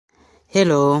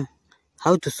Hello,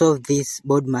 how to solve this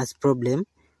BODMAS problem,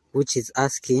 which is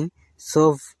asking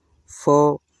solve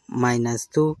 4 minus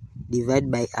 2 divided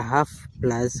by a half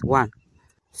plus 1.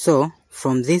 So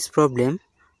from this problem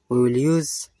we will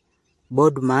use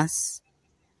BODMAS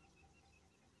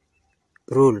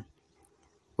rule,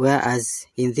 whereas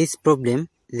in this problem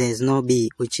there is no b,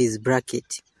 which is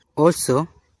bracket. Also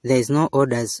there is no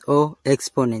orders or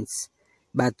exponents,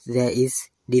 but there is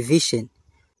division.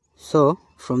 So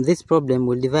from this problem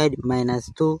we'll divide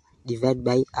minus 2 divided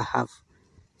by a half.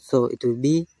 So it will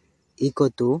be equal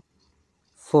to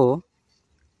 4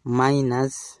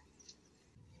 minus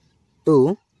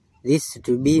 2. This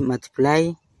will be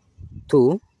multiply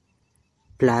 2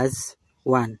 plus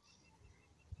 1.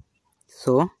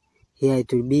 So here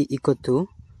it will be equal to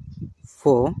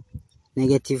 4.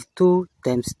 Negative 2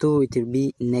 times 2, it will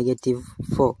be negative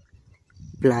 4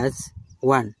 plus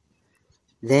 1.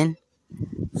 Then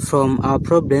from our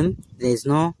problem there is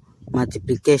no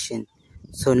multiplication,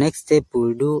 so next step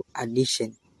we'll do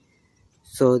addition.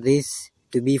 So this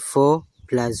to be 4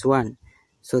 plus 1,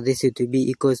 so this will be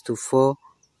equals to 4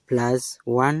 plus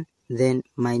 1, then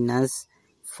minus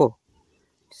 4.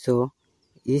 So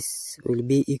this will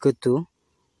be equal to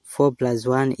 4 plus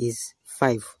 1 is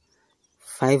 5.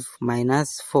 5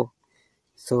 minus 4.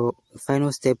 So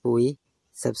final step we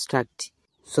subtract.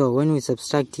 So when we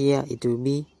subtract here, it will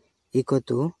be equal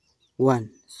to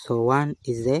 1. So 1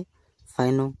 is the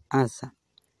final answer.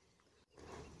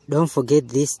 Don't forget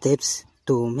these steps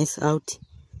to miss out.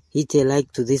 Hit a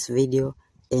like to this video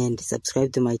and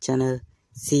subscribe to my channel.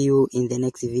 See you in the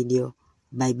next video.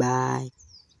 Bye bye.